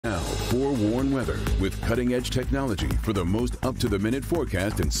forewarn weather with cutting-edge technology for the most up-to-the-minute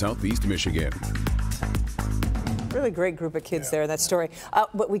forecast in southeast Michigan. Really great group of kids there in that story.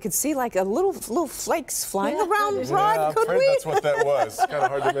 But we could see like a little flakes flying around, Rod, could we? That's what that was. Kind of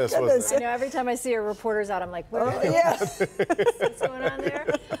hard to miss, wasn't it? I know every time I see a reporter's out, I'm like, what what's going on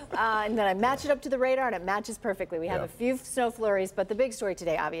there? And then I match it up to the radar, and it matches perfectly. We have a few snow flurries, but the big story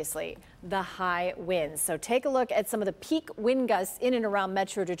today, obviously, the high winds. So take a look at some of the peak wind gusts in and around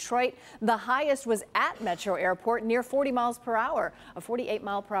Metro Detroit. The highest was at Metro Airport, near 40 miles per hour, a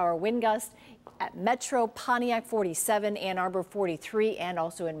 48-mile-per-hour wind gust. At Metro, Pontiac 47, Ann Arbor 43, and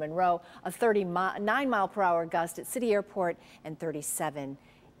also in Monroe, a 39-mile-per-hour gust at City Airport and 37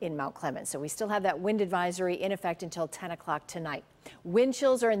 in Mount Clemens. So we still have that wind advisory in effect until 10 o'clock tonight. Wind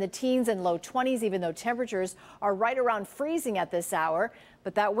chills are in the teens and low 20s, even though temperatures are right around freezing at this hour.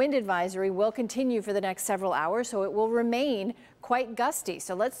 But that wind advisory will continue for the next several hours, so it will remain quite gusty.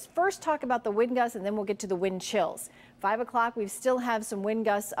 So let's first talk about the wind gusts, and then we'll get to the wind chills. 5 o'clock, we still have some wind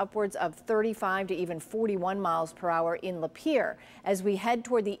gusts upwards of 35 to even 41 miles per hour in Lapeer. As we head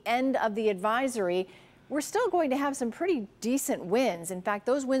toward the end of the advisory, we're still going to have some pretty decent winds. In fact,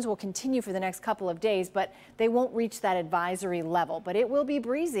 those winds will continue for the next couple of days, but they won't reach that advisory level. But it will be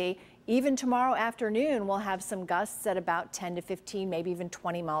breezy. Even tomorrow afternoon, we'll have some gusts at about 10 to 15, maybe even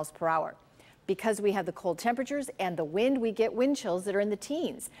 20 miles per hour. Because we have the cold temperatures and the wind, we get wind chills that are in the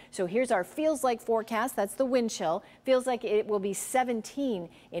teens. So here's our feels like forecast. That's the wind chill. Feels like it will be 17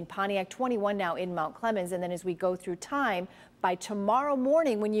 in Pontiac, 21 now in Mount Clemens. And then as we go through time, by tomorrow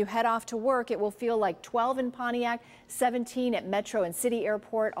morning when you head off to work, it will feel like 12 in Pontiac, 17 at Metro and City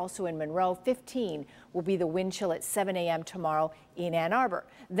Airport, also in Monroe. 15 will be the wind chill at 7 a.m. tomorrow in Ann Arbor.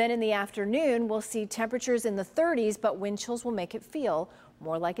 Then in the afternoon, we'll see temperatures in the 30s, but wind chills will make it feel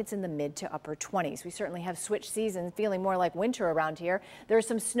more like it's in the mid to upper 20s. We certainly have switch seasons, feeling more like winter around here. There's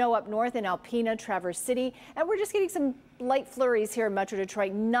some snow up north in Alpena, Traverse City, and we're just getting some light flurries here in Metro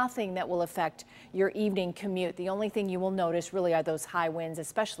Detroit. Nothing that will affect your evening commute. The only thing you will notice really are those high winds,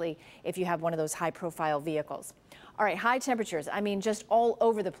 especially if you have one of those high profile vehicles. All right, high temperatures, I mean, just all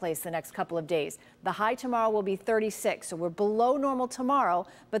over the place the next couple of days. The high tomorrow will be 36, so we're below normal tomorrow,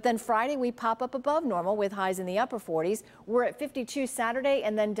 but then Friday we pop up above normal with highs in the upper 40s. We're at 52 Saturday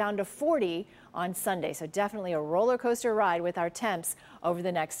and then down to 40 on Sunday. So definitely a roller coaster ride with our temps over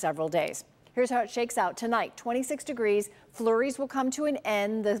the next several days. Here's how it shakes out tonight. 26 degrees, flurries will come to an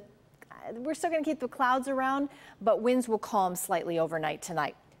end. We're still going to keep the clouds around, but winds will calm slightly overnight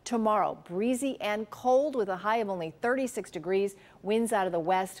tonight. Tomorrow, breezy and cold with a high of only 36 degrees. Winds out of the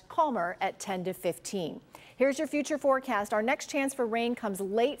west, calmer at 10 to 15. Here's your future forecast. Our next chance for rain comes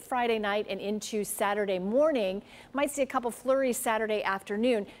late Friday night and into Saturday morning. Might see a couple flurries Saturday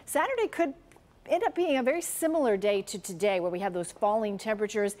afternoon. Saturday could end up being a very similar day to today, where we have those falling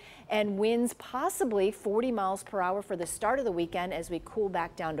temperatures and winds possibly 40 miles per hour for the start of the weekend as we cool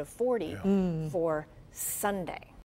back down to 40 for Sunday.